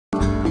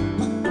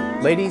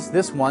Ladies,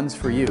 this one's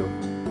for you.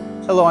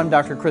 Hello, I'm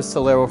Dr. Chris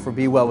Solaro for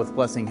Be Well with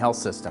Blessing Health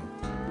System.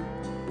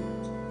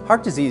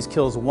 Heart disease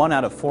kills 1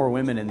 out of 4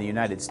 women in the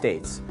United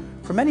States.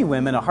 For many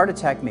women, a heart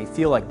attack may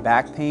feel like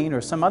back pain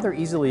or some other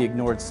easily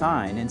ignored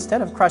sign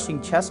instead of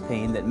crushing chest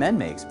pain that men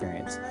may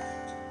experience.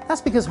 That's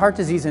because heart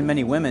disease in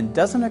many women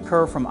doesn't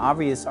occur from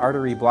obvious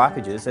artery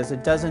blockages as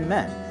it does in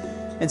men.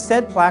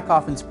 Instead, plaque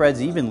often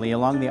spreads evenly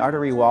along the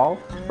artery wall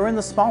or in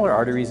the smaller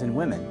arteries in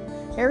women,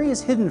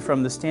 areas hidden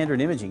from the standard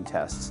imaging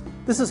tests.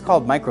 This is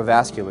called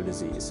microvascular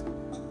disease.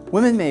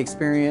 Women may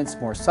experience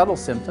more subtle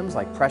symptoms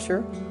like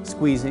pressure,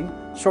 squeezing,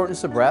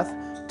 shortness of breath,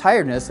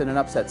 tiredness, and an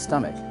upset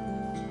stomach.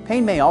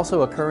 Pain may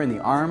also occur in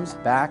the arms,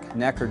 back,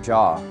 neck, or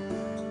jaw.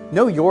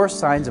 Know your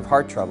signs of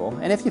heart trouble,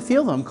 and if you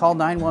feel them, call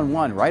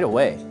 911 right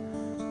away.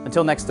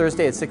 Until next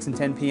Thursday at 6 and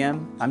 10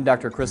 p.m., I'm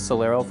Dr. Chris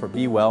Solaro for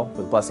Be Well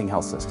with Blessing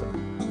Health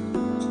System.